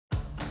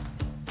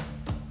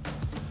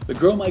The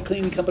Grow My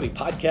Cleaning Company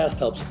podcast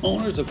helps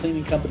owners of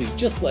cleaning companies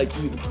just like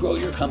you to grow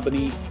your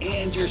company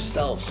and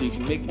yourself so you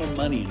can make more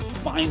money and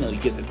finally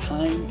get the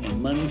time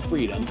and money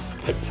freedom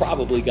that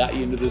probably got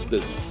you into this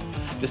business.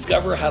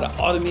 Discover how to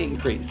automate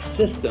and create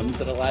systems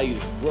that allow you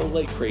to grow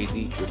like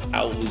crazy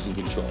without losing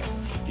control.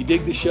 If you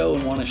dig the show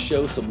and want to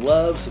show some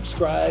love,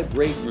 subscribe,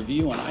 rate, and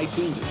review on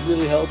iTunes. It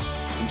really helps.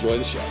 Enjoy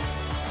the show.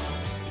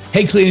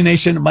 Hey, Cleaning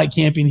Nation, Mike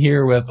Camping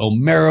here with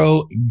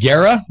Omero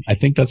Guerra. I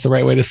think that's the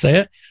right way to say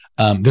it.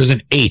 There's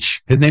an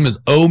H. His name is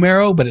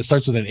Omero, but it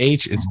starts with an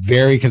H. It's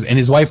and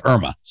his wife,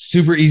 Irma.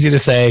 Super easy to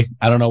say.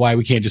 I don't know why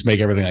we can't just make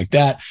everything like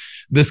that.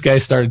 This guy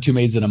started Two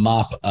Maids and a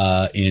Mop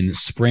in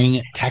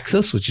Spring,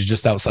 Texas, which is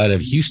just outside of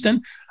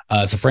Houston.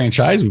 It's a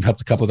franchise. We've helped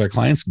a couple of their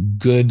clients.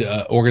 Good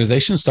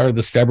organization. Started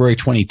this February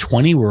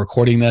 2020. We're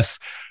recording this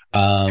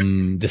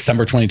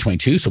December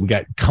 2022. So we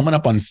got coming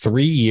up on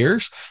 3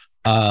 years.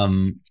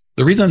 One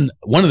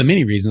of the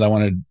many reasons I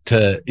wanted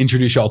to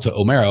introduce y'all to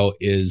Omero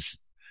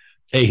is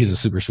A, he's a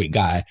super sweet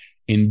guy,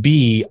 and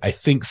B, I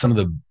think some of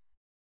the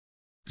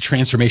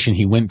transformation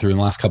he went through in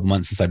the last couple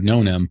months since I've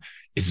known him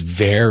is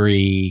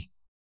very,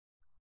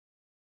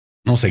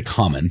 I don't say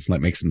common, that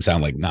makes him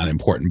sound like not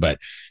important, but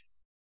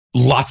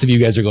lots of you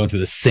guys are going through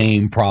the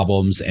same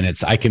problems, and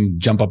I can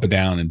jump up and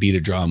down and beat a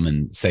drum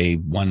and say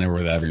one or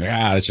whatever. You're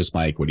like, it's just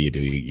Mike. What do?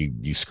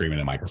 You scream in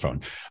a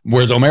microphone.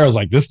 Whereas Omero's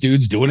like, this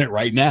dude's doing it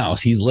right now.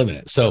 He's living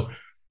it. So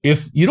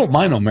if you don't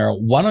mind,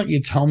 Omero, why don't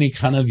you tell me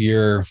kind of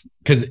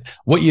because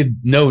what you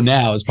know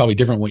now is probably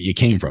different what you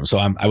came from. So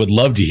I would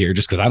love to hear,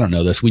 just because I don't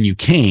know this, when you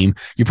came,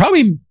 I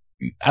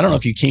don't know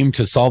if you came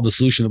to solve the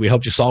solution that we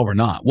helped you solve or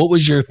not. What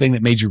was your thing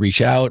that made you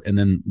reach out? And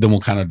then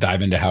we'll kind of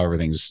dive into how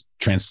everything's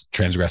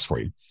transgressed for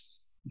you.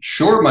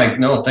 Sure, Mike.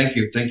 No, thank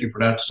you. Thank you for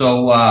that.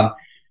 So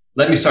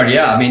let me start.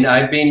 Yeah, I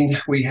mean,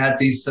 we had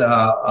this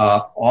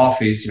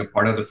office,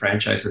 part of the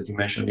franchise that you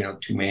mentioned,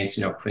 Two Maids,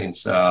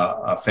 since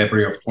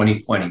February of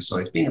 2020. So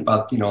it's been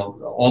about,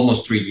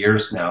 almost 3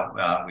 years now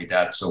with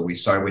that. So we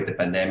started with the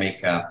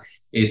pandemic.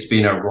 It's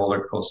been a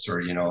roller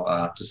coaster,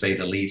 to say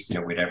the least,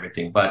 with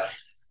everything. But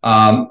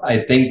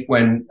I think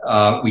when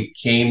we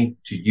came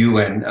to you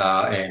and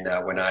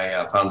when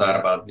I found out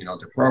about,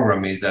 the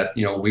program is that,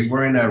 we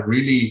were in a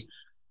really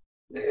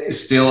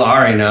still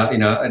are in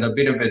a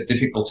bit of a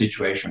difficult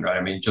situation, right?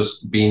 I mean,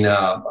 just being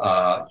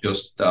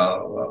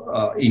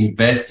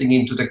investing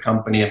into the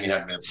company. I mean,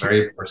 I'm a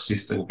very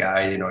persistent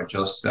guy, it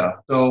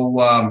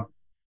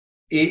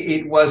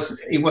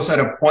was at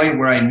a point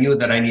where I knew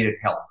that I needed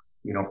help,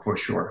 for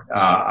sure,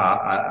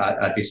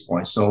 at this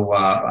point. So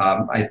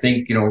I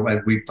think,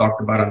 we've talked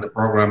about on the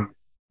program,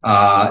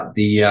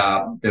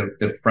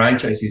 the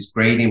franchise is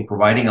great in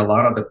providing a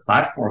lot of the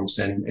platforms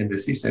and the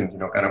systems,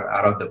 kind of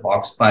out of the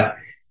box, but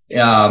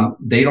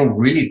they don't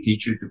really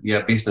teach you to be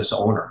a business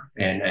owner.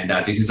 And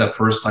this is the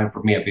first time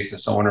for me, a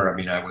business owner. I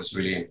mean, I was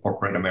really in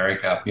corporate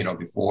America,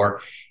 before,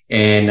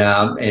 and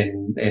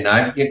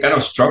I kind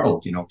of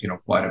struggled,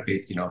 quite a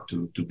bit,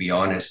 to be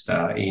honest,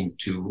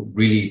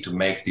 to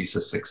make this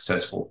a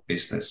successful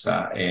business.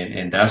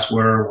 And that's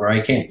where I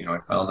came. I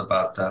found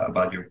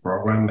about your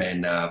program,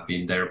 and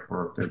been there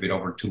for a bit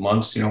over 2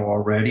 months,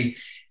 already.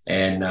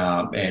 And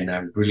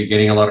I'm really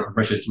getting a lot of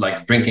compression,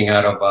 like drinking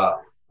out of a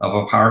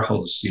fire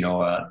hose,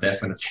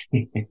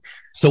 definitely.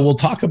 So we'll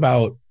talk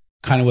about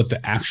kind of what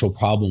the actual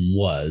problem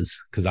was,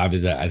 because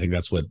obviously I think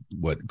that's what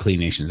Clean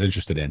Nation is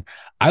interested in.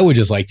 I would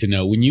just like to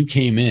know, when you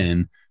came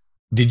in,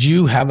 did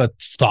you have a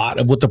thought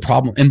of what the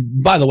problem?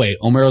 And by the way,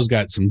 Omero's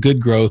got some good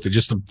growth,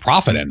 just the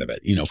profit end of it.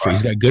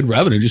 He's got good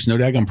revenue, just no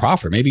daggone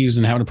profit. Maybe he's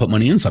having to put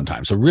money in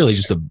sometimes. So really,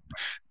 just a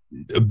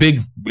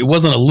big, it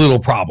wasn't a little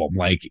problem,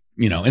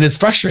 and it's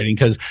frustrating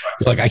because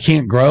you're like, I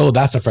can't grow.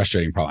 That's a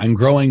frustrating problem. I'm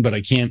growing, but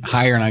I can't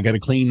hire and I got to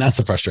clean. That's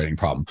a frustrating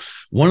problem.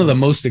 One of the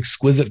most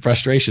exquisite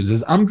frustrations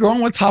is I'm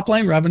growing with top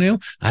line revenue.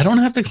 I don't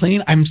have to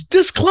clean. I'm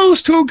this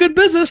close to a good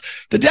business.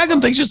 The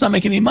daggum thing's just not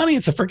making any money.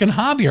 It's a freaking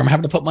hobby, or I'm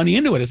having to put money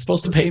into it. It's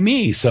supposed to pay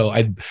me. So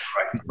one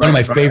of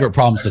my favorite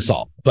problems to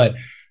solve. But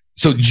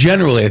so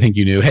generally, I think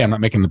you knew, hey, I'm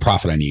not making the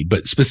profit I need.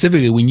 But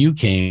specifically, when you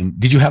came,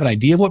 did you have an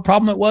idea of what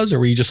problem it was? Or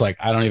were you just like,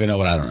 I don't even know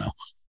what I don't know?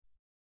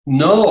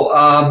 No,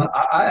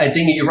 I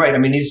think you're right. I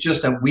mean, it's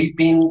just that we've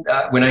been,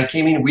 when I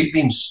came in, we've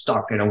been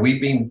stuck,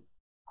 we've been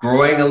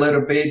growing a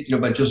little bit,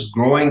 but just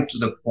growing to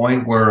the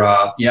point where,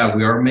 we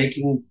are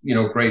making,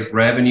 great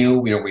revenue.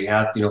 We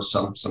had,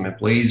 some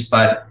employees,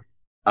 but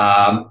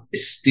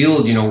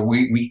still,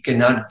 we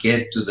cannot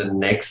get to the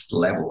next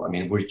level. I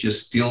mean, we're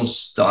just still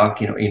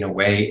stuck, in a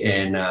way.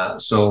 And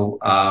so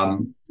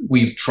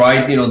we've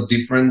tried,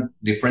 different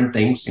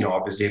things.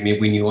 Obviously, I mean,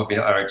 we knew,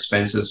 our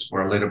expenses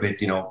were a little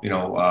bit,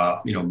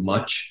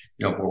 much,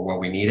 for what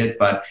we needed.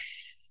 But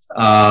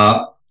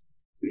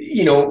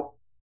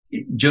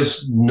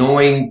just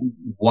knowing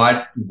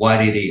what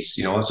it is,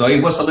 so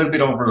it was a little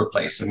bit over the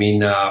place. I mean,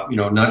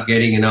 not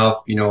getting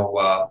enough,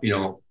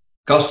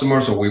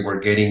 customers, or we were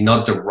getting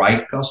not the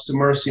right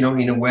customers, in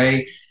a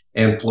way.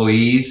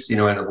 employees,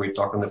 and we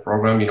talk on the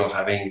program,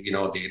 having,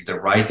 the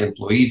right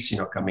employees,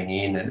 coming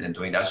in and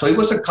doing that. So it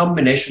was a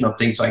combination of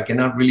things. So I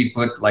cannot really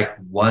put like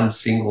one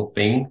single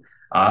thing.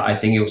 I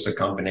think it was a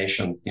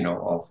combination,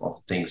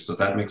 of things. Does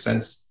that make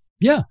sense?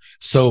 Yeah.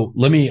 So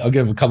I'll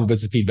give a couple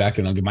bits of feedback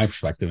and I'll give my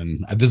perspective.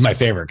 And this is my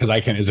favorite because I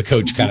can, as a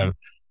coach, kind of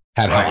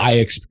had how I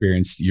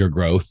experienced your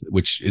growth,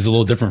 which is a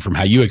little different from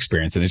how you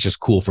experience. And it's just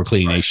cool for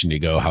Clean Nation to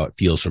go how it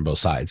feels from both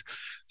sides.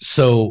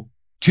 So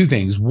two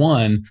things.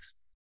 One,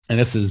 and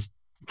this is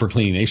for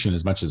Clean Nation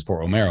as much as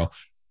for Omero,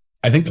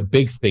 I think the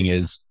big thing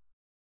is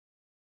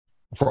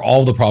for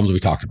all the problems we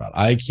talked about,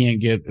 I can't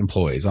get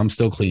employees. I'm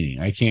still cleaning.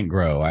 I can't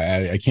grow.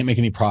 I can't make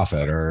any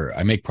profit, or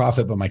I make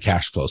profit, but my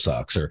cash flow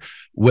sucks, or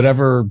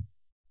whatever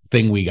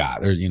thing we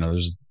got.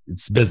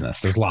 It's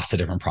business. There's lots of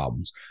different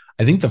problems.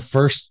 I think the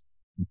first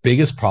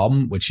biggest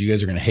problem, which you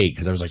guys are going to hate,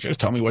 because I was like, just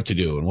tell me what to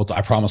do. And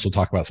I promise we'll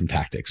talk about some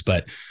tactics.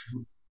 But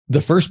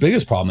the first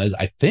biggest problem is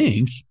I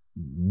think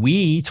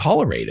we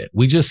tolerate it.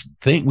 We just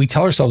think we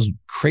tell ourselves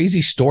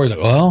crazy stories like,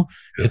 well,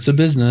 it's a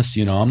business,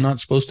 I'm not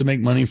supposed to make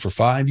money for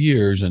 5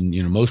 years. And,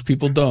 most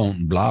people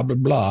don't, blah, blah,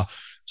 blah.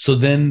 So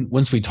then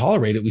once we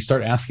tolerate it, we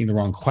start asking the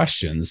wrong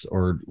questions,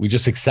 or we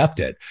just accept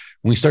it.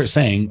 We start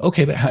saying,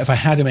 okay, but if I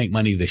had to make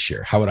money this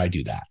year, how would I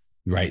do that?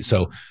 Right.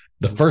 So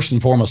the first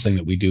and foremost thing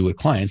that we do with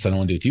clients, I don't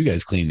want to do with you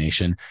guys, Clean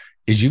Nation,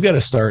 is you've got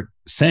to start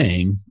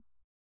saying,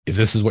 if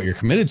this is what you're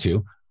committed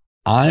to,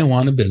 I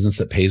want a business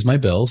that pays my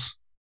bills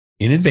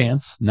in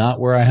advance, not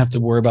where I have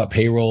to worry about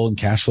payroll and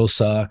cash flow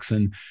sucks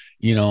and,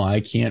 I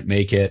can't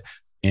make it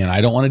and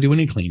I don't want to do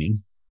any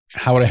cleaning.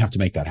 How would I have to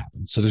make that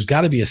happen? So there's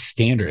got to be a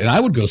standard. And I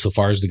would go so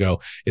far as to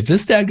go, if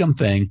this dadgum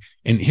thing,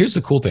 and here's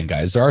the cool thing,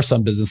 guys, there are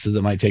some businesses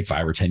that might take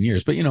 5 or 10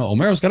 years, but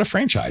Omero's got a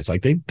franchise.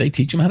 Like they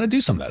teach them how to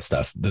do some of that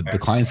stuff. The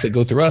clients that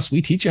go through us,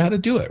 we teach you how to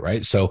do it.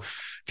 Right. So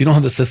if you don't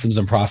have the systems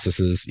and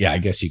processes, I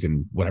guess you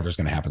can, whatever's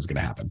going to happen is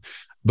going to happen.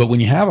 But when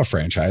you have a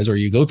franchise or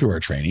you go through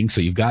our training,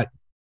 so you've got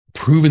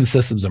proven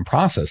systems and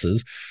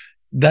processes,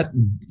 that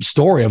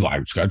story of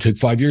it's got to take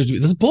 5 years,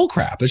 that's bull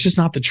crap. That's just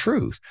not the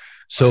truth.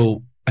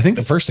 So I think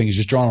the first thing is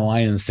just drawing a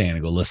line in the sand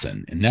and go,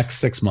 listen, in the next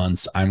 6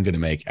 months, I'm going to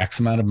make X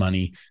amount of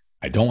money.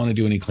 I don't want to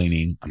do any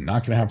cleaning. I'm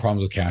not going to have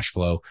problems with cash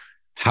flow.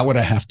 What would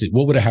I have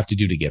to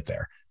do to get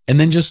there? And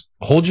then just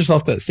hold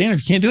yourself to that standard.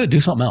 If you can't do it,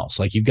 do something else.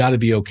 Like you've got to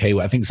be okay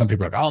with, I think some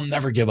people are like, I'll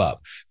never give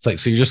up. It's like,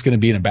 so you're just going to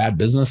be in a bad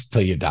business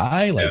until you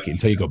die,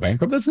 until you go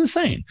bankrupt. That's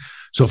insane.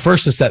 So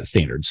first is set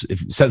standards.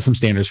 Set some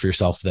standards for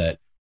yourself that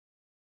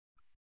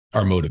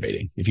are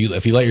motivating. If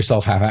you let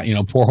yourself have,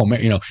 poor home,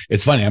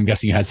 it's funny. I'm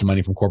guessing you had some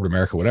money from corporate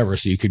America, whatever.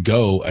 So you could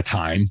go a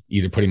time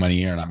either putting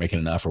money in or not making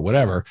enough or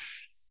whatever,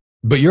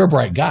 but you're a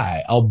bright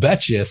guy. I'll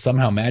bet you if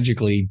somehow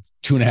magically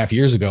 2.5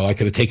 years ago, I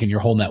could have taken your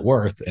whole net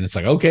worth and it's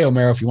like, okay,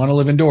 Omero, if you want to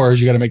live indoors,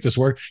 you got to make this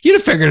work. You'd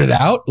have figured it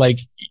out. Like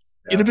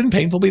it'd have been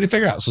painful for you to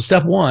figure out. So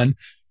step one,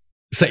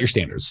 set your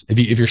standards.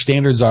 If your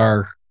standards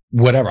are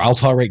whatever, I'll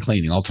tolerate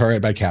cleaning. I'll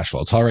tolerate bad cash flow.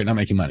 I'll tolerate not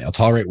making money. I'll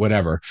tolerate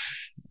whatever.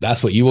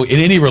 That's what you will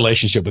in any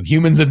relationship with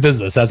humans and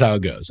business. That's how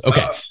it goes.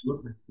 Okay.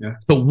 Absolutely. Yeah.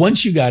 So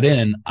once you got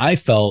in, I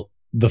felt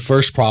the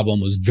first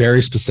problem was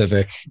very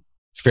specific,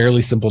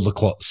 fairly simple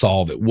to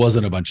solve. It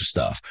wasn't a bunch of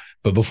stuff.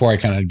 But before I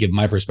kind of give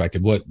my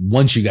perspective,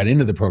 once you got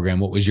into the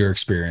program, what was your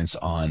experience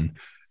on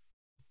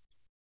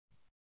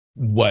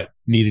what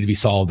needed to be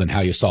solved and how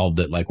you solved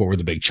it? Like what were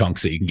the big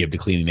chunks that you can give to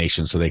Cleaning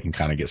Nation so they can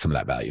kind of get some of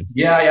that value?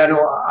 Yeah.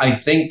 No, I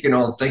think,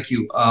 thank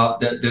you.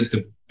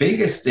 The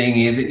biggest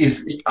thing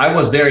is I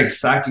was there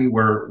exactly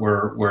where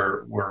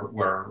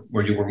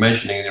you were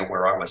mentioning and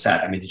where I was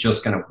at. I mean, it's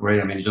just kind of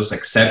great. I mean, just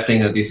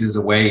accepting that this is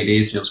the way it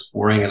is, just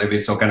pouring a little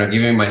bit. So kind of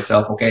giving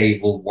myself, okay,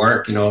 it will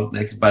work,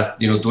 next, but,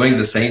 doing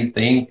the same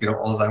thing,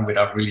 all the time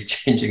without really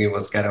changing it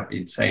was kind of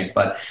insane.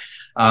 But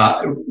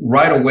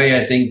right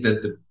away, I think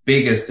that the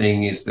biggest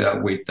thing is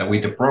with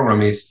the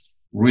program is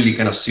really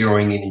kind of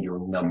zeroing in your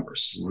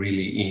numbers,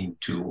 really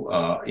into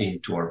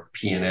our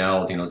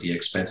P&L, the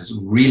expenses,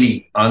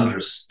 really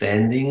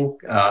understanding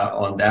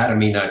on that. I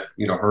mean, I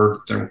heard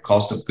the term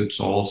cost of goods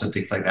sold and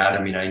things like that.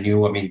 I mean, I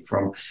knew,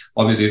 from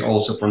obviously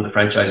also from the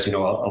franchise, a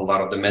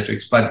lot of the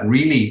metrics, but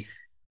really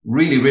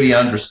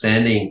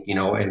understanding,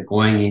 and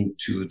going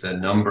into the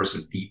numbers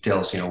and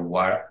details,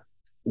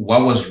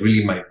 what was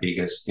really my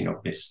biggest,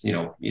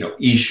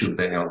 issue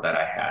that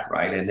I had,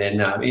 right? And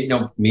then,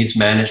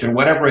 mismanagement,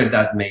 whatever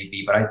that may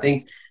be. But I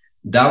think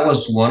that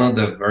was one of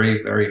the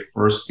very, very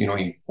first,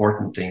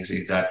 important things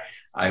is that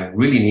I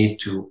really need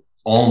to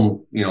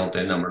own,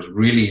 the numbers,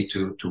 really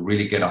to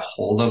really get a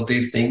hold of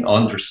this thing,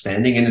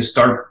 understanding and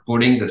start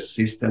putting the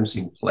systems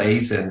in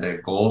place and the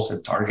goals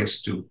and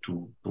targets to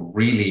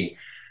really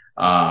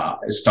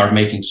start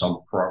making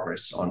some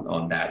progress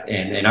on that.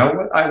 And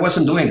I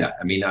wasn't doing that.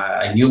 I mean,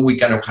 I knew we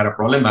kind of had a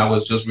problem. I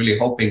was just really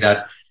hoping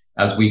that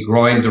as we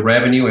grow into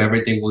revenue,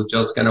 everything will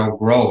just kind of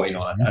grow,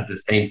 at the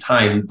same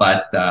time.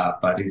 But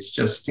it's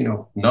just,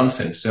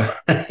 nonsense. So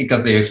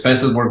because the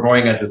expenses were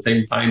growing at the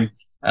same time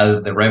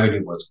as the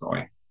revenue was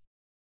growing.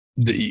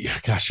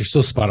 Gosh, you're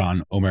so spot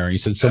on, Omero. You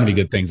said so many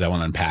good things I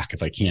want to unpack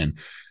if I can.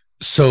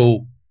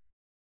 So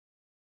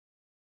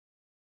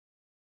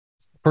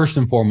first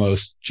and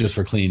foremost, just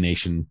for Cleaning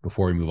Nation,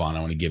 before we move on, I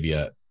want to give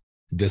you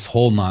this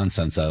whole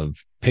nonsense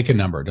of pick a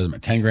number. It doesn't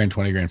matter, 10 grand,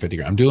 20 grand, 50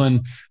 grand. I'm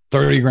doing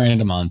 30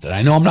 grand a month. And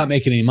I know I'm not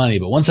making any money,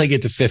 but once I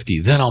get to 50,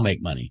 then I'll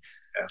make money.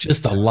 Yeah.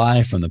 Just a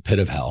lie from the pit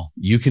of hell.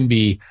 You can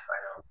be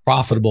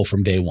profitable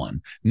from day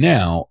one.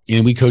 Now,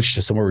 we coach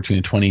to somewhere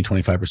between 20,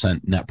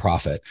 25% net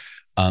profit.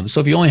 So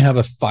if you only have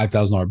a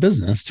 $5,000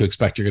 business to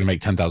expect you're going to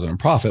make 10,000 in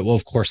profit, well,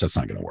 of course that's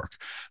not going to work.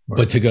 Right.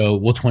 But to go,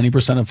 well,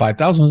 20% of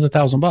 5,000 is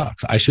 $1,000.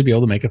 I should be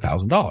able to make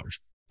 $1,000.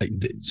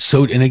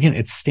 So, and again,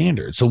 it's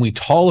standard. So when we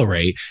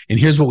tolerate, and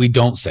here's what we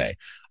don't say: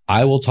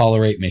 I will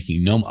tolerate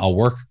I'll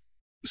work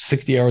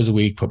 60 hours a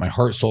week, put my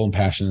heart, soul, and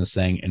passion in this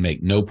thing, and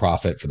make no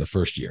profit for the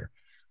first year.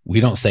 We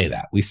don't say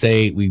that. We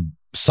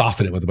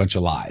soften it with a bunch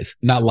of lies,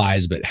 not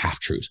lies, but half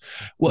truths.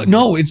 Well,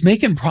 no, it's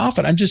making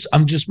profit. I'm just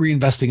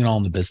reinvesting it all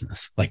in the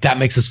business. Like that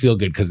makes us feel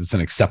good because it's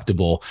an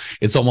acceptable.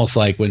 It's almost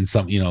like when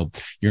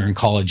you're in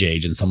college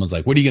age and someone's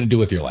like, what are you going to do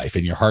with your life?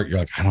 In your heart, you're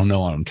like, I don't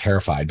know. I'm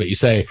terrified. But you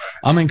say,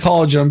 I'm in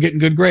college and I'm getting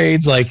good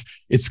grades. Like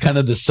it's kind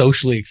of the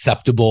socially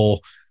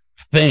acceptable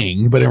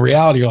thing. But in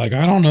reality, you're like,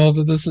 I don't know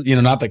that this is,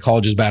 not that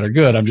college is bad or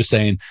good. I'm just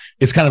saying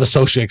it's kind of a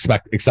socially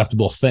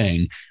acceptable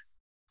thing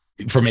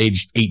from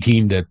age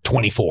 18 to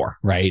 24,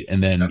 right?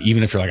 And then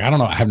even if you're like, I don't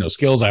know, I have no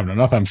skills, I have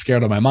nothing, I'm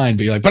scared of my mind,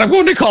 but you're like, but I'm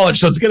going to college,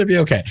 so it's going to be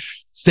okay.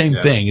 Same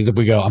thing as if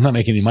we go, I'm not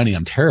making any money,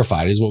 I'm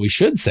terrified, is what we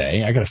should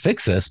say. I got to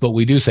fix this. But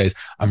we do say is,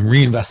 I'm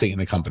reinvesting in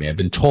the company. I've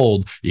been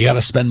told you got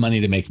to spend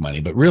money to make money,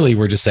 but really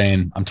we're just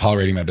saying I'm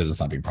tolerating my business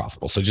not being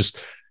profitable. So just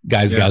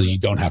gals, you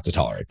don't have to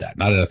tolerate that.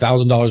 Not at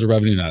 $1,000 of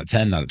revenue, not at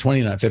 10, not at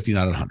 20, not at 50,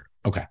 not at 100.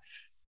 Okay.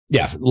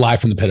 Yeah, lie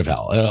from the pit of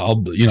hell.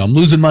 I'm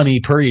losing money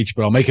per each,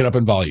 but I'll make it up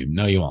in volume.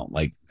 No, you won't.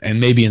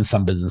 And maybe in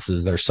some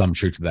businesses, there's some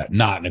truth to that.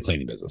 Not in a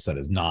cleaning business. That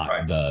is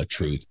not the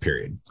truth,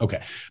 period.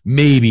 Okay.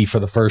 Maybe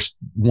for the first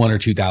 1 or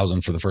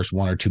 2,000 for the first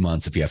 1 or 2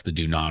 months, if you have to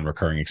do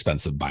non-recurring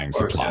expensive buying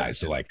supplies.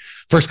 So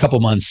first couple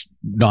months,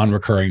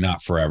 non-recurring,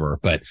 not forever.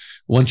 But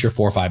once you're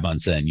 4 or 5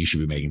 months in, you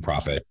should be making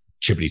profit,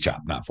 chippity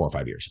chop, not 4 or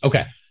 5 years.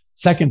 Okay.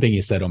 Second thing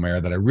you said,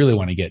 Omer, that I really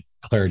want to get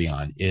clarity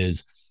on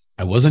is,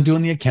 I wasn't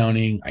doing the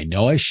accounting. I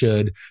know I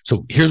should.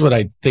 So here's what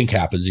I think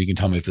happens. You can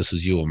tell me if this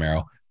is you,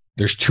 Omero.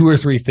 There's 2 or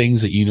 3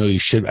 things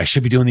that I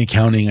should be doing the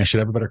accounting. I should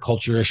have a better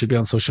culture. I should be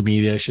on social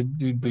media. I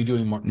should be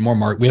doing more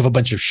market. We have a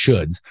bunch of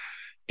shoulds.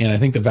 And I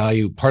think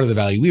part of the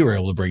value we were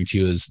able to bring to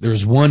you is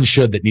there's one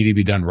should that needed to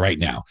be done right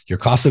now. Your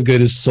cost of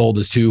goods sold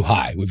is too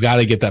high. We've got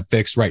to get that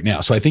fixed right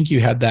now. So I think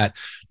you had that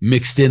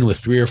mixed in with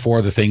 3 or 4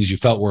 of the things you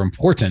felt were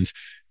important.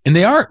 And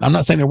they aren't. I'm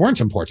not saying they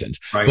weren't important,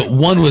 but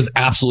one was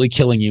absolutely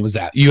killing you. Was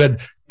that you had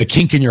a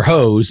kink in your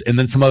hose and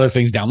then some other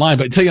things down the line,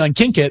 but until you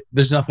unkink it,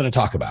 there's nothing to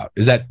talk about.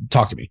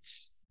 Talk to me.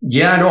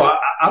 Yeah, no,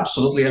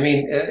 absolutely. I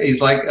mean, it's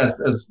like,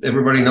 as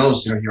everybody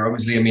knows, here,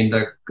 obviously, I mean,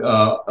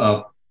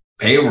 the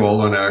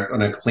payroll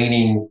on a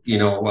cleaning,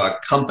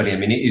 company, I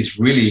mean, it is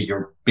really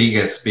your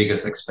biggest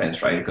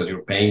expense, right? Because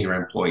you're paying your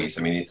employees.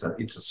 I mean, it's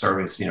a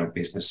service,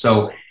 business.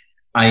 So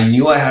I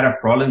knew I had a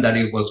problem, that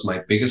it was my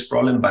biggest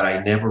problem, but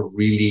I never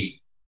really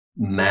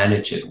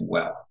manage it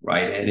well,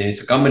 right? And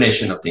it's a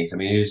combination of things. I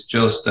mean, it's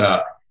just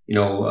a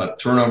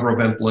turnover of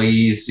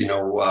employees,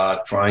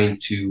 trying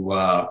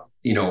to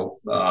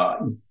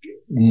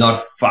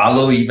not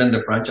follow even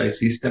the franchise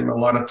system a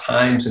lot of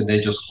times, and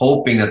then just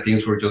hoping that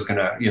things were just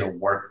gonna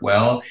work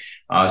well.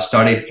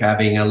 Started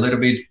having a little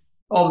bit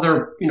of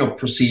their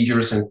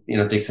procedures and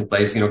things in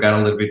place, got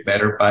a little bit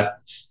better, but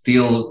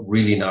still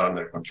really not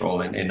under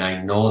control. And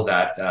I know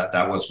that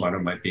that was one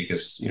of my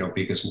biggest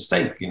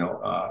mistake,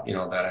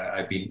 that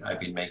I've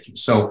been making.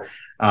 So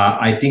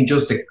I think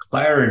just the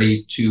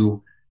clarity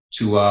to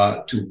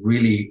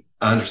really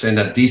understand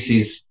that this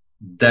is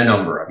the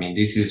number. I mean,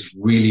 this is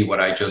really what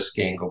I just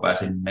can go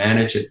back and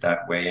manage it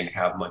that way and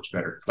have much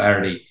better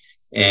clarity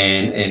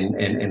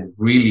and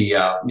really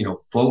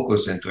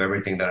focus into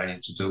everything that I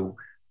need to do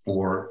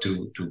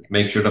to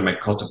make sure that my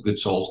cost of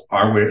goods sold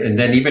are where, and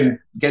then even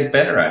get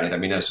better at it. I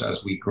mean,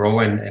 as we grow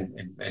and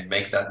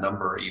make that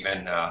number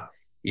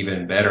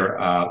even better,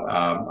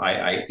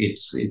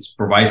 it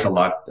provides a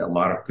lot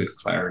of good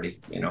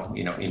clarity, in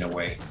a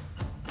way.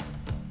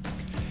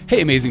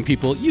 Hey, amazing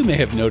people, you may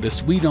have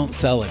noticed we don't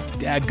sell a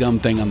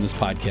dadgum thing on this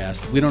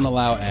podcast. We don't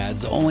allow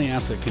ads. The only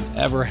ask I could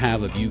ever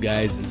have of you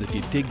guys is if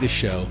you dig the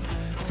show,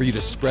 for you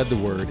to spread the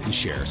word and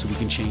share so we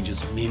can change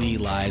as many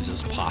lives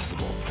as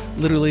possible.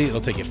 Literally,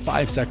 it'll take you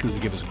 5 seconds to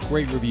give us a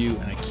great review,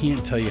 and I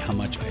can't tell you how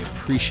much I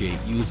appreciate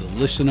you as a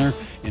listener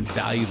and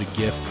value the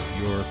gift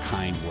of your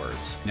kind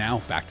words. Now,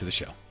 back to the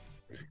show.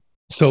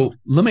 So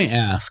let me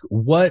ask,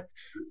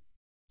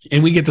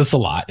 and we get this a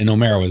lot, and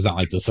Omero is not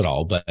like this at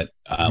all, but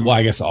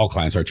I guess all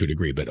clients are to a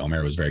degree, but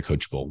Omero is very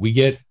coachable.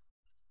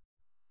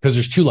 Because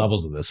there's 2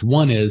 levels of this.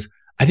 One is,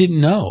 I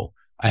didn't know.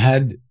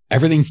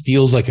 Everything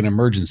feels like an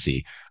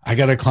emergency. I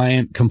got a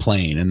client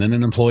complain, and then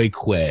an employee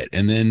quit,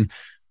 and then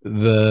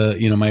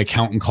my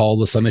accountant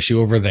called with some issue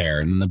over there,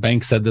 and then the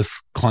bank said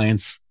this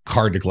client's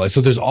card declined.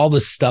 So there's all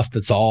this stuff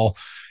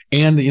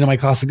and my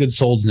cost of goods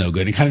sold is no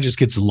good. It kind of just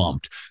gets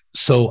lumped.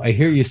 So I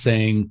hear you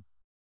saying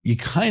you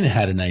kind of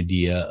had an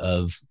idea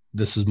of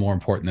this is more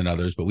important than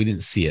others, but we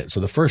didn't see it. So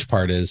the first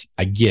part is,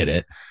 I get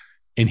it.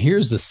 And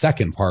here's the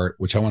second part,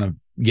 which I want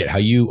to get how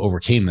you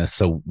overcame this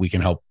so we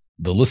can help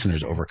the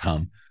listeners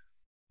overcome.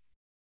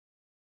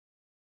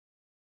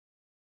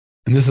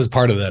 And this is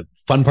part of the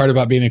fun part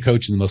about being a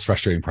coach and the most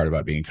frustrating part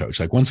about being a coach.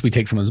 Like, once we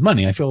take someone's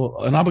money, I feel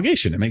an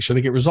obligation to make sure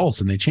they get results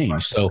and they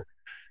change. So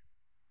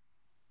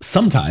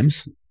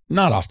sometimes,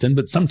 not often,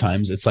 but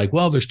sometimes it's like,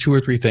 well, there's 2 or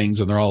 3 things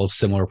and they're all of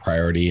similar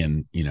priority.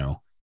 And,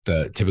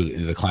 typically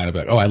the client will be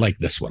like, oh, I like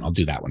this one, I'll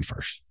do that one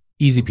first.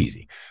 Easy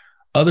peasy.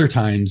 Other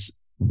times,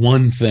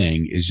 one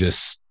thing is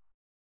just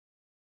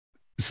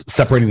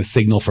separating the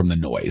signal from the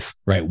noise,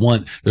 right?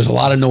 There's a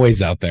lot of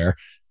noise out there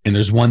and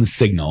there's one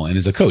signal. And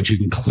as a coach, you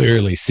can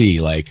clearly see,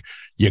 like,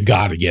 you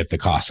got to get the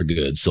cost of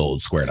goods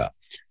sold squared up.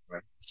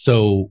 Right.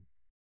 So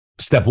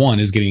step one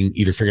is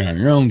either figuring out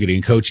on your own, getting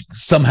a coach,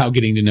 somehow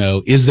getting to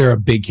know, is there a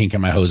big kink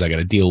in my hose I got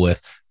to deal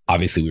with?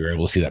 Obviously, we were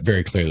able to see that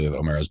very clearly with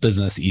Omero's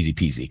business, easy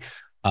peasy.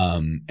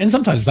 And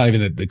sometimes it's not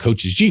even that the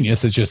coach's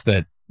genius. It's just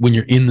that when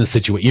you're in the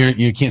situation,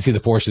 you can't see the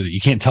force of it. You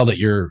can't tell that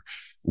you're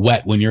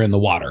wet when you're in the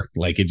water.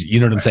 Like, you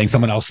know what I'm saying?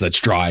 Someone else that's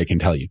dry can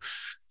tell you.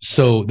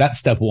 So that's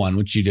step one,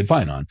 which you did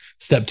fine on.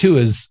 Step two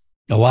is,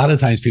 a lot of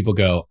times people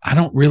go, I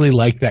don't really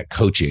like that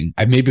coaching.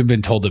 I've maybe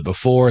been told it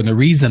before. And the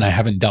reason I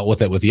haven't dealt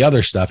with it with the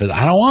other stuff is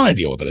I don't want to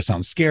deal with it. It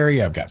sounds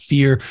scary. I've got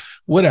fear,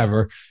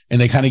 whatever.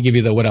 And they kind of give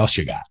you the, what else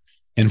you got?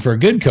 And for a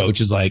good coach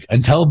is like,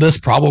 until this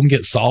problem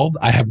gets solved,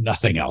 I have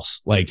nothing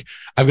else. Like,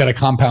 I've got a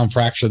compound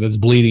fracture that's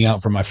bleeding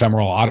out from my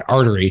femoral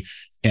artery.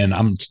 And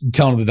I'm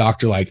telling the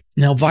doctor, like,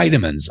 now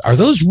vitamins, are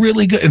those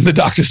really good? And the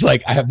doctor's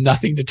like, I have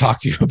nothing to talk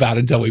to you about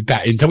until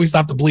we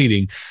stop the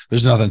bleeding.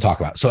 There's nothing to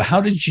talk about. So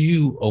how did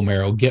you,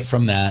 Omero, get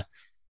from that,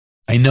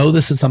 I know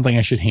this is something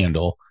I should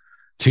handle,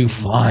 to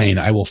fine,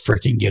 I will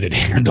freaking get it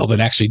handled,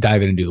 and actually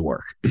dive in and do the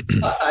work?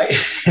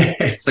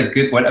 It's a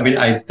good one. I mean,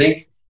 I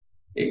think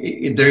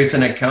there is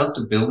an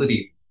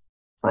accountability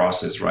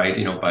process, right?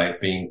 By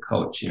being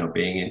coach,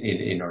 being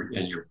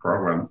in your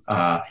program.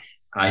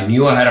 I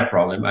knew I had a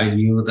problem. I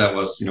knew that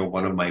was,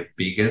 one of my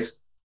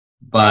biggest,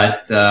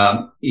 but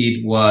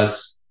it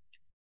was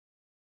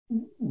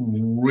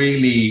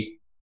really,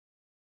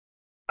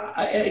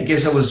 I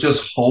guess I was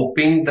just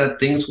hoping that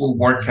things will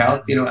work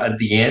out, at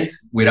the end,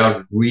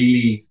 without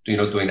really,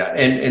 doing that.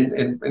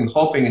 And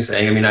hoping is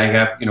saying, I mean, I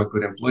have,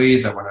 good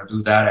employees. I want to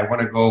do that. I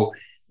want to go a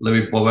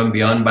little bit above and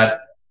beyond, but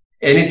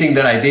anything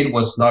that I did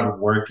was not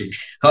working,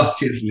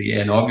 obviously.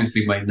 And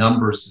obviously my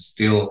numbers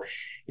still,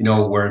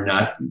 were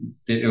not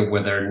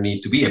where they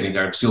need to be. I mean,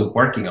 they're still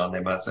working on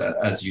them,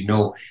 as you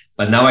know.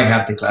 But now I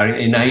have the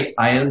clarity, and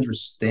I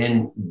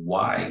understand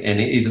why.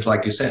 And it's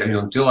like you said,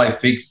 until I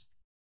fix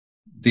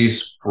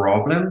this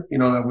problem,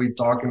 that we're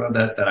talking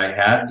about, that I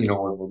had,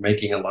 when we're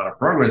making a lot of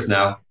progress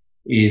now,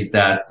 is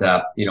that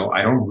I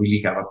don't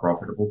really have a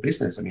profitable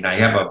business. I mean, I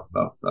have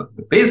a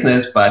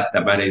business, but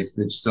it's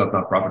still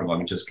not profitable. I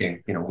mean, just can't,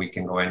 we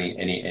can go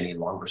any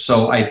longer.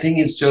 So I think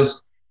it's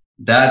just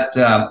that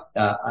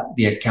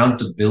the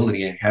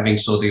accountability and having.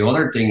 So the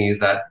other thing is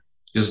that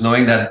just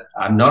knowing that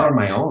I'm not on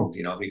my own,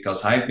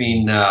 because I've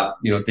been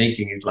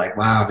thinking it's like,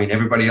 wow, I mean,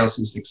 everybody else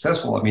is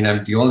successful. I mean,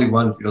 I'm the only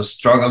one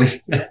struggling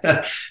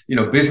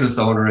business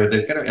owner.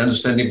 That kind of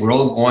understanding we're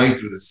all going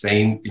through the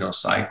same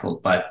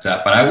cycle, but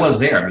I was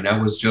there. I mean, I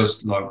was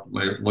just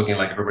looking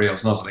like everybody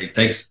else knows that it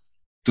takes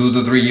 2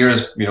 to 3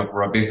 years,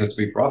 for a business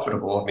to be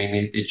profitable. I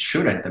mean, it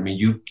shouldn't. I mean,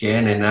 you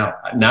can. And now,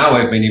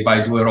 I mean, if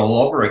I do it all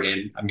over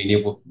again, I mean,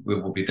 it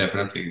will be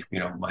definitely,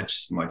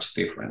 much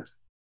different.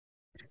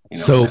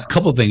 So a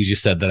couple of things you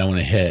said that I want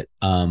to hit.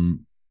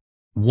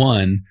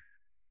 One,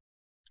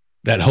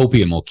 that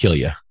hopium will kill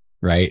you,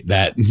 right?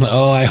 That,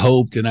 I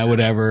hoped and I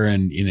whatever.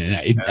 And,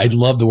 I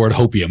love the word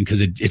hopium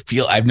because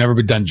I've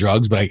never done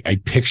drugs, but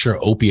I picture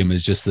opium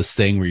as just this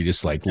thing where you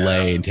just like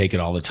lay and take it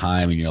all the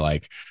time. And you're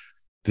like,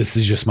 this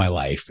is just my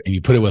life. And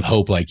you put it with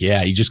hope, like,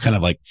 you just kind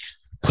of like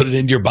put it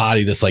into your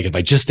body. That's like, if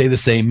I just stay the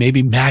same,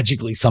 maybe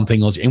magically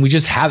something will, and we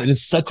just have it.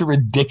 It's such a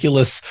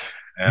ridiculous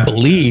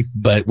belief,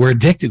 but we're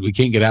addicted. We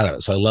can't get out of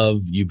it. So I love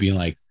you being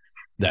like,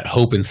 that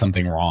hope in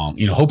something wrong.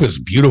 Hope is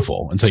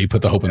beautiful until you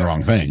put the hope in the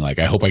wrong thing. Like,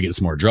 I hope I get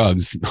some more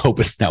drugs. Hope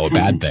is now a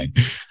bad thing.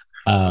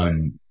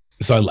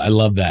 So I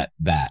love that.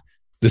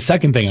 The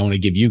second thing I want to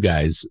give you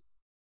guys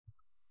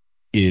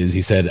is,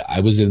 he said, I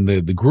was in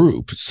the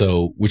group.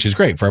 So, which is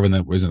great for everyone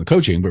that was in the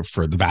coaching, but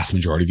for the vast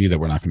majority of you that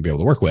we're not going to be able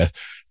to work with,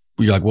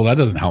 you're like, well, that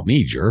doesn't help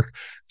me, jerk.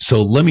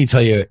 So let me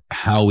tell you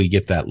how we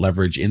get that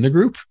leverage in the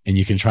group, and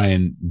you can try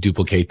and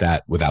duplicate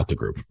that without the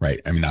group,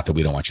 right? I mean, not that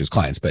we don't want you as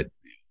clients, but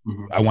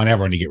I want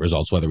everyone to get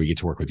results, whether we get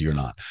to work with you or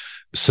not.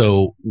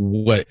 So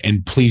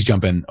and please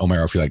jump in,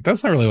 Omero, if you're like,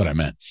 that's not really what I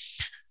meant.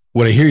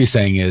 What I hear you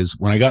saying is,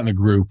 when I got in the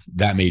group,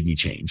 that made me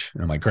change.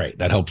 And I'm like, great,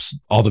 that helps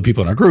all the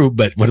people in our group,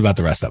 but what about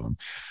the rest of them?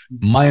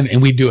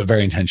 And we do it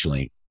very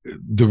intentionally.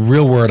 The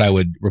real word I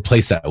would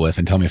replace that with,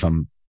 and tell me if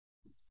I'm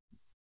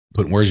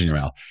putting words in your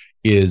mouth,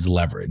 is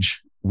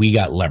leverage. We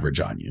got leverage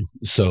on you.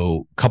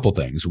 So a couple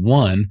things.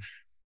 One,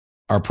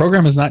 our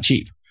program is not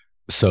cheap.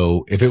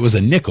 So if it was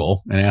a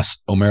nickel and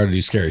asked Omero to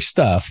do scary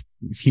stuff,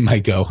 he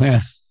might go,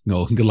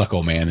 no, good luck,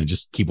 old man, and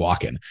just keep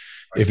walking.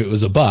 If it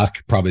was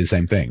 $1, probably the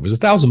same thing. If it was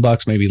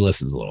 $1,000, maybe he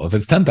listens a little. If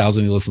it's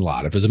 10,000, he listens a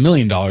lot. If it's $1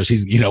 million,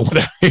 he's,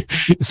 whatever.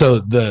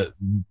 So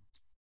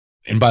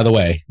and by the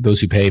way, those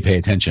who pay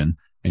attention,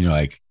 and you're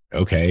like,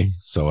 okay,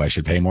 so I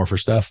should pay more for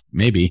stuff,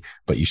 maybe,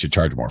 but you should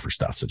charge more for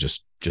stuff. So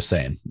just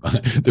saying.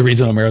 The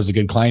reason Omero's a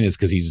good client is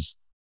because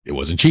it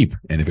wasn't cheap.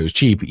 And if it was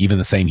cheap, even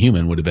the same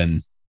human would have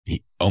been,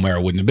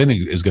 Omero wouldn't have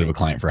been as good of a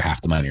client for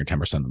half the money or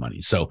 10% of the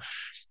money. So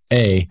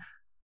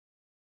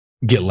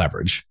get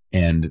leverage.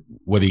 And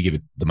whether you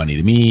give the money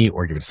to me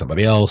or give it to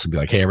somebody else and be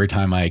like, hey, every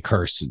time I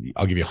curse,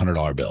 I'll give you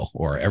 $100 bill,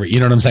 or you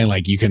know what I'm saying?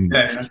 Like you can,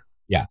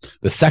 yeah.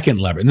 The second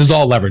leverage, and this is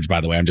all leverage,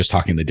 by the way, I'm just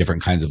talking the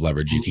different kinds of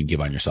leverage you can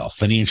give on yourself.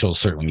 Financial is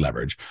certainly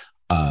leverage.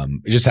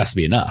 It just has to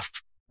be enough,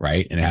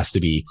 right? And it has to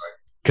be,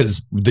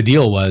 because the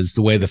deal was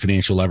the way the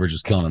financial leverage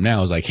is killing him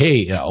now is like,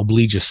 hey, I'll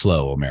bleed you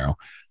slow, Omero.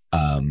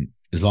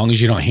 As long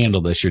as you don't handle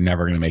this, you're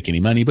never going to make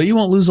any money, but you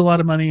won't lose a lot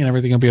of money and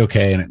everything will be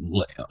okay. And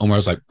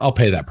Omero's like, I'll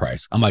pay that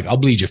price. I'm like, I'll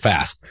bleed you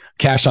fast,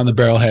 cash on the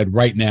barrelhead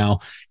right now.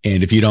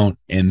 And if you don't,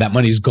 and that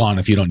money's gone,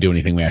 if you don't do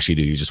anything we ask you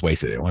to do, you just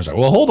wasted it. And I was like,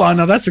 well, hold on.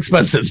 Now that's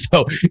expensive.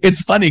 So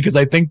it's funny because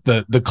I think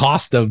the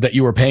cost of that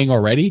you were paying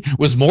already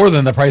was more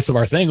than the price of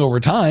our thing over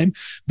time.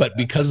 But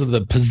because of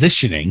the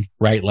positioning,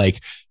 right?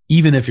 Like,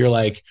 even if you're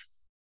like,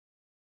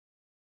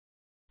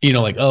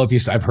 like, oh,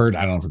 I've heard,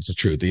 I don't know if it's the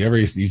truth.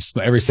 Every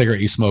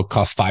cigarette you smoke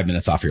costs 5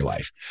 minutes off your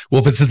life.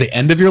 Well, if it's at the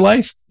end of your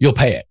life, you'll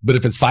pay it. But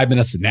if it's 5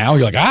 minutes now,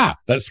 you're like,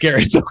 that's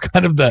scary. So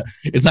kind of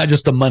it's not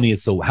just the money.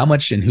 It's how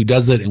much and who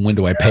does it and when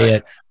do I pay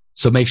it?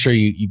 So make sure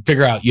you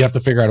have to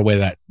figure out a way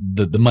that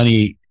the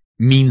money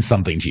means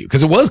something to you.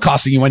 Because it was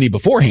costing you money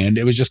beforehand.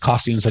 It was just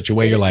costing you in such a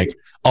way you're like,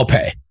 I'll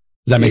pay.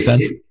 Does that make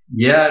sense?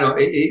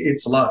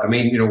 It's a lot. I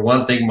mean,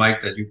 one thing,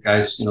 Mike, that you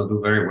guys, do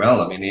very well.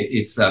 I mean,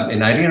 it's,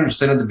 and I didn't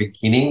understand at the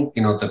beginning,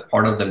 the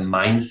part of the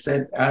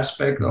mindset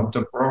aspect of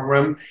the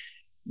program,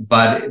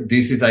 but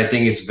this is, I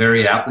think it's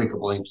very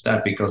applicable into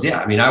that because,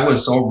 I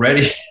was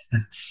already,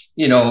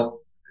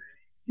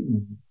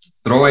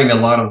 throwing a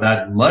lot of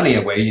that money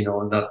away,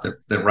 not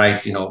the right,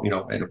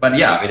 but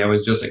I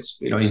was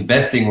just,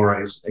 investing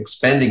or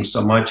expending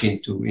so much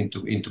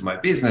into my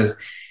business.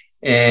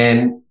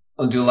 And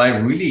until I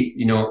really,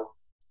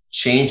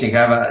 change and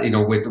have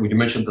with you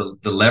mentioned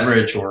the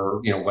leverage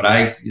or, what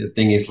I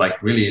think is like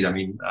really,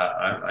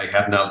 I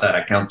have now that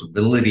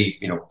accountability,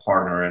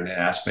 partner and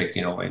aspect,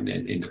 in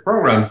the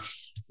program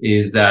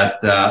is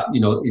that,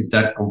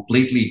 that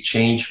completely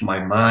changed my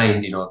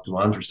mind, to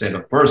understand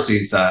the first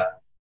is,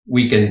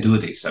 we can do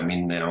this. I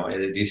mean,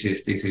 this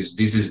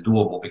is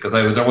doable because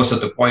there was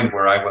at the point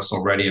where I was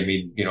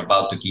already,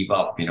 about to give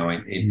up,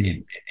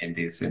 in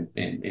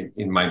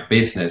my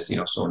business,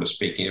 so to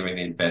speak, in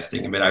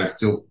investing. I mean, I was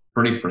still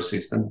pretty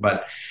persistent,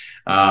 but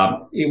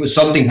it was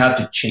something had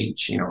to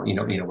change, in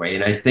a way.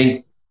 And I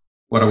think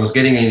what I was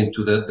getting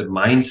into the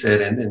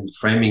mindset and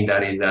framing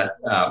that is that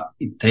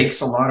it takes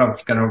a lot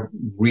of kind of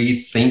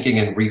rethinking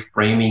and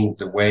reframing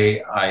the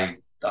way I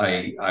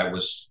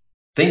was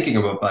thinking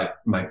about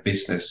my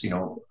business,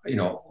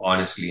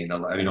 honestly,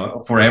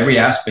 and for every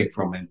aspect,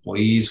 from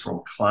employees,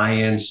 from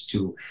clients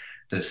to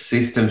the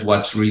systems,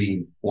 what's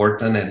really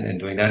important, and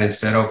doing that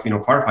instead of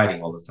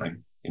firefighting all the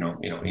time, in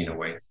a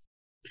way.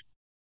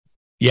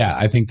 Yeah,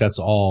 I think that's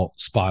all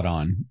spot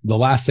on. The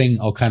last thing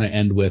I'll kind of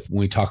end with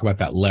when we talk about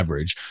that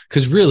leverage,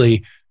 because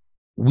really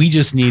we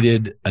just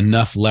needed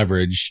enough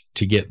leverage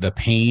to get the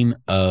pain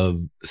of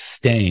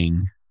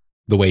staying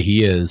the way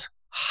he is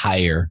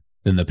higher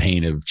than the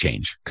pain of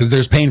change. Because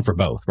there's pain for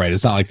both, right?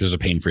 It's not like there's a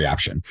pain-free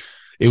option.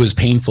 It was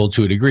painful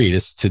to a degree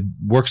to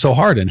work so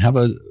hard and have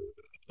a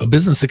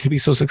business that could be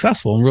so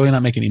successful and really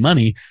not make any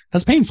money.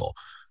 That's painful.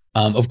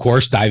 Of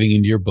course, diving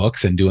into your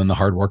books and doing the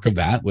hard work of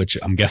that, which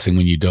I'm guessing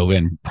when you dove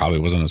in probably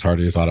wasn't as hard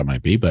as you thought it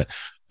might be, but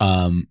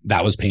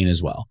that was pain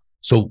as well.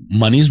 So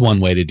money's one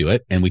way to do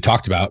it. And we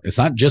talked about, it's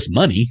not just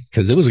money,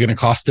 because it was going to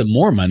cost them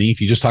more money if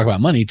you just talk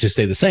about money to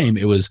stay the same.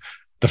 It was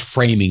the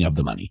framing of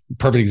the money.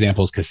 Perfect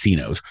example is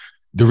casinos.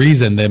 The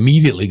reason they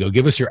immediately go,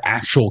 give us your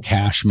actual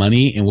cash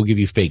money and we'll give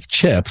you fake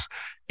chips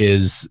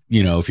is,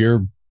 if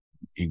you're,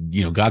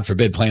 God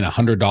forbid, playing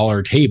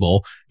 $100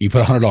 table, you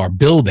put $100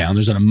 bill down,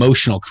 there's an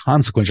emotional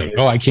consequence. You're like,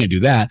 oh, I can't do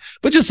that.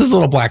 But just this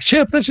little black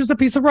chip, that's just a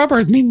piece of rubber.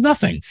 It means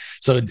nothing.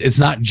 So it's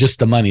not just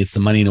the money. It's the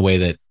money in a way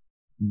that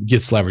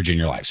gets leverage in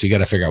your life. So you got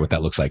to figure out what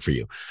that looks like for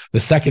you. The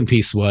second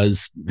piece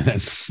was,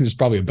 there's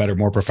probably a better,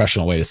 more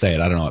professional way to say it.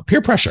 I don't know.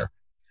 Peer pressure.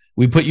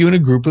 We put you in a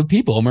group of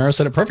people. Omero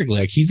said it perfectly.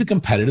 Like, he's a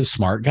competitive,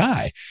 smart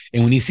guy.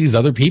 And when he sees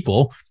other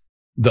people,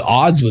 the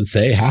odds would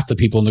say half the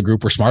people in the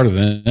group were smarter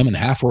than him and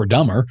half were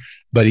dumber,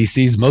 but he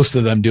sees most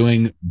of them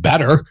doing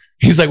better.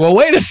 He's like, well,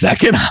 wait a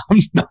second.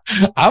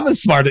 I'm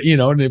as smart,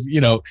 and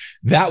if,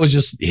 that was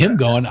just him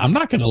going, I'm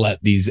not going to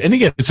let these, and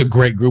again, it's a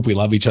great group. We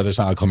love each other. It's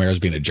not like Omero's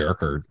being a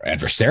jerk or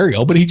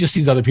adversarial, but he just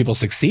sees other people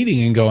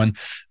succeeding and going,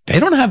 they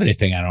don't have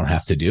anything I don't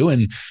have to do.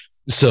 And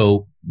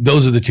so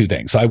those are the two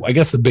things. So I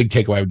guess the big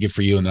takeaway I would give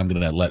for you, and I'm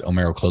going to let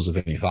Omero close with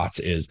any thoughts,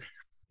 is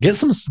get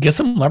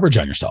some leverage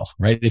on yourself,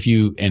 right? If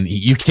you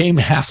came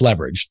half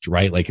leveraged,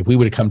 right? Like if we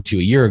would have come to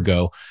a year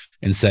ago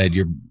and said,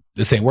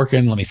 this ain't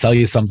working, let me sell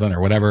you something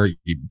or whatever,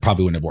 you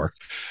probably wouldn't have worked.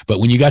 But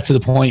when you got to the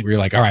point where you're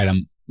like, all right,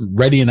 I'm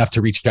ready enough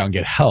to reach out and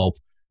get help,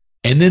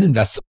 and then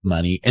invest some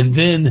money. And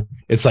then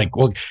it's like,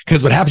 well,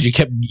 because what happens, you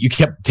kept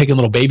taking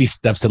little baby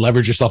steps to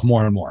leverage yourself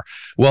more and more.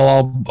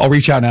 Well, I'll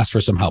reach out and ask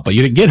for some help, but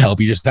you didn't get help.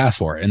 You just asked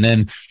for it. And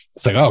then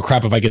it's like, oh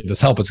crap, if I get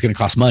this help, it's going to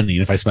cost money.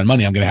 And if I spend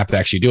money, I'm going to have to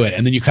actually do it.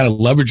 And then you kind of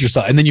leverage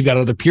yourself. And then you've got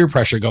other peer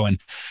pressure going,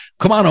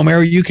 come on,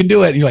 Omer, you can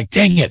do it. And you're like,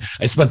 dang it,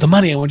 I spent the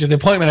money. I went to the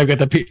appointment. I've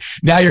got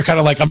now you're kind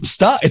of like, I'm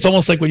stuck. It's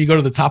almost like when you go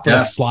to the top of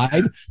the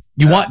slide,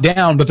 you want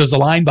down, but there's a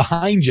line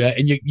behind you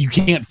and you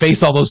can't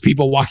face all those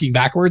people walking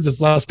backwards. It's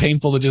less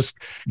painful to just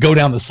go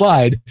down the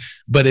slide.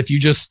 But if you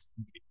just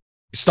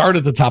start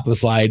at the top of the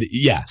slide,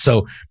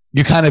 so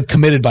you're kind of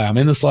committed by, I'm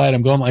in the slide,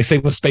 I'm going, like say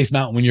with Space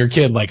Mountain when you're a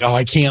kid, like, oh,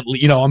 I can't,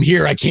 I'm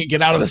here, I can't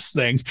get out of this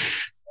thing.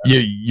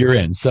 You're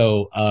in.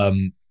 So,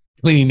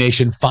 Cleaning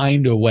Nation,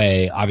 find a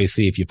way.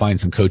 Obviously, if you find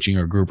some coaching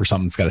or group or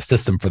something that's got a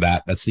system for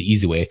that, that's the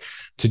easy way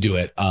to do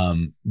it.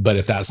 But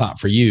if that's not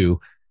for you,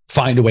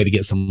 find a way to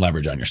get some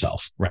leverage on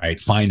yourself, right?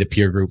 Find a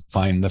peer group,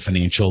 find the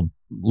financial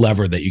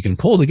lever that you can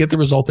pull to get the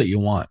result that you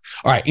want.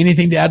 All right.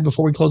 Anything to add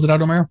before we close it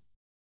out, Omer?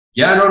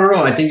 Yeah,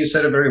 no. I think you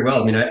said it very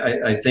well. I mean,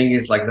 I think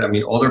it's like,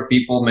 other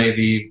people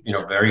maybe,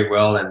 very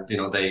well, and,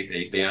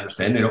 they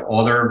understand,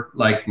 other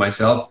like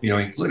myself,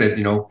 included,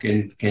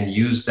 can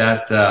use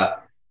that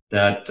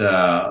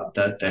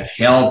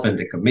help and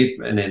the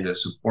commitment and the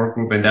support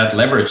group and that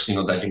leverage,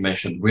 that you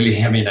mentioned.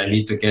 Really, I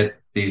need to get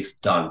this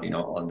done,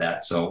 on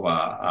that. So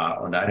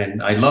on that,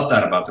 and I love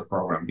that about the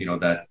program,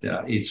 that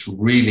it's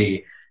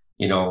really,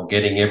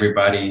 getting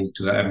everybody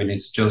into.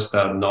 It's just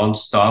a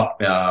nonstop,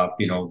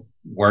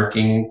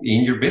 working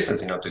in your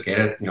business, to get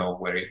it,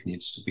 where it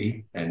needs to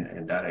be,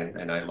 and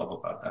I love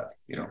about that,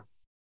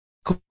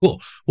 Cool.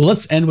 Well,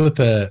 let's end with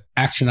an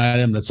action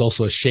item that's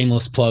also a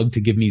shameless plug to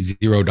give me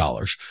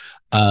 $0.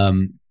 I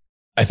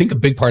think a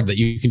big part that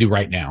you can do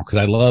right now, because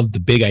I love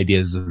the big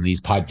ideas in these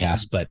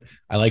podcasts, but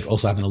I like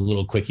also having a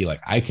little quickie,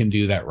 like I can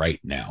do that right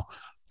now.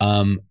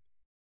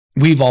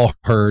 We've all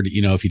heard,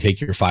 if you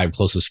take your 5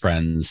 closest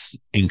friends'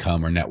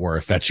 income or net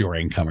worth, that's your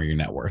income or your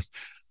net worth.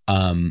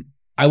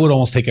 I would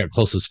almost take out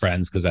closest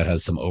friends because that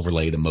has some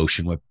overlaid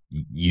emotion with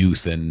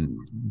youth and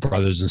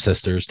brothers and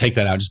sisters. Take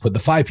that out. Just put the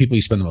 5 people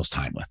you spend the most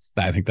time with.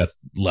 I think that's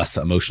less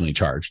emotionally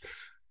charged.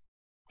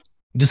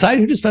 Decide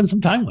who to spend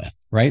some time with,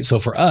 right? So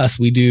for us,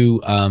 we do,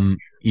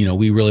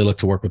 we really look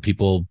to work with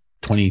people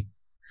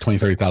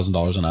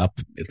 $30,000 and up,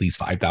 at least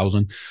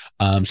 5,000.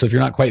 So if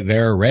you're not quite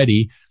there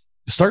already,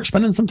 start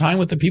spending some time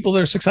with the people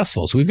that are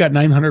successful. So we've got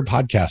 900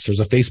 podcasts.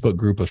 There's a Facebook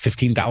group of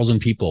 15,000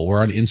 people.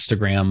 We're on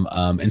Instagram,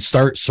 and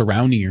start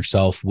surrounding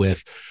yourself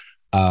with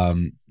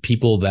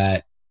people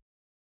that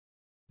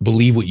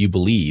believe what you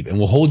believe and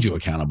will hold you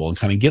accountable and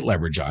kind of get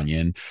leverage on you,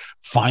 and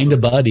find a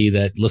buddy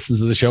that listens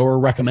to the show or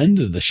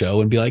recommended the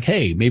show and be like,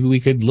 hey, maybe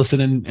we could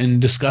listen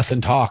and discuss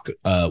and talk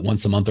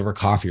once a month over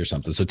coffee or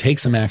something. So take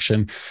some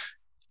action,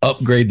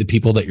 upgrade the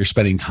people that you're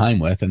spending time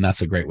with. And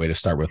that's a great way to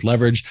start with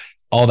leverage.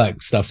 All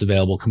that stuff's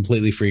available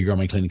completely free,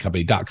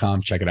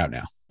 growmycleaningcompany.com. Check it out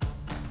now.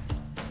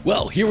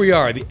 Well, here we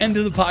are at the end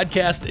of the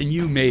podcast, and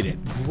you made it.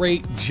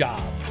 Great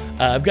job.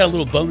 I've got a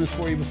little bonus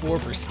for you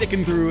for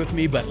sticking through with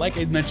me. But like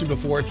I mentioned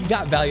before, if you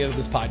got value out of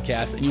this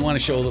podcast and you want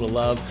to show a little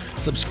love,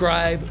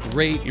 subscribe,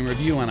 rate, and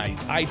review on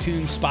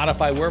iTunes,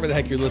 Spotify, wherever the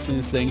heck you're listening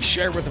to this thing.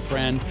 Share it with a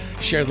friend.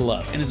 Share the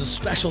love. And as a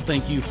special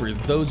thank you for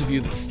those of you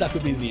that stuck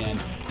with me to the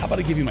end, how about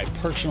I give you my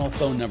personal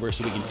phone number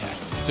so we can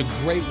text? It's a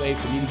great way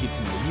for me to get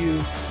to know you,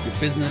 your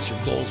business, your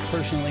goals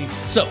personally.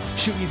 So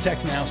shoot me a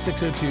text now,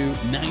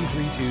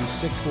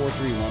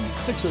 602-932-6431,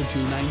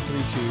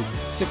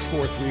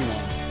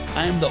 602-932-6431.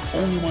 I am the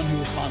only one who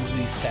responds to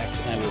these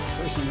texts, and I will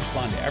personally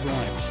respond to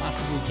everyone I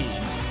possibly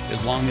can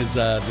as long as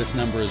this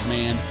number is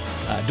manned.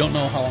 Don't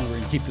know how long we're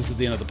going to keep this at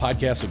the end of the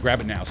podcast, so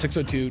grab it now,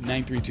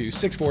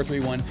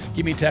 602-932-6431.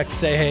 Give me a text,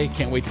 say hey,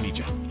 can't wait to meet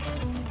you.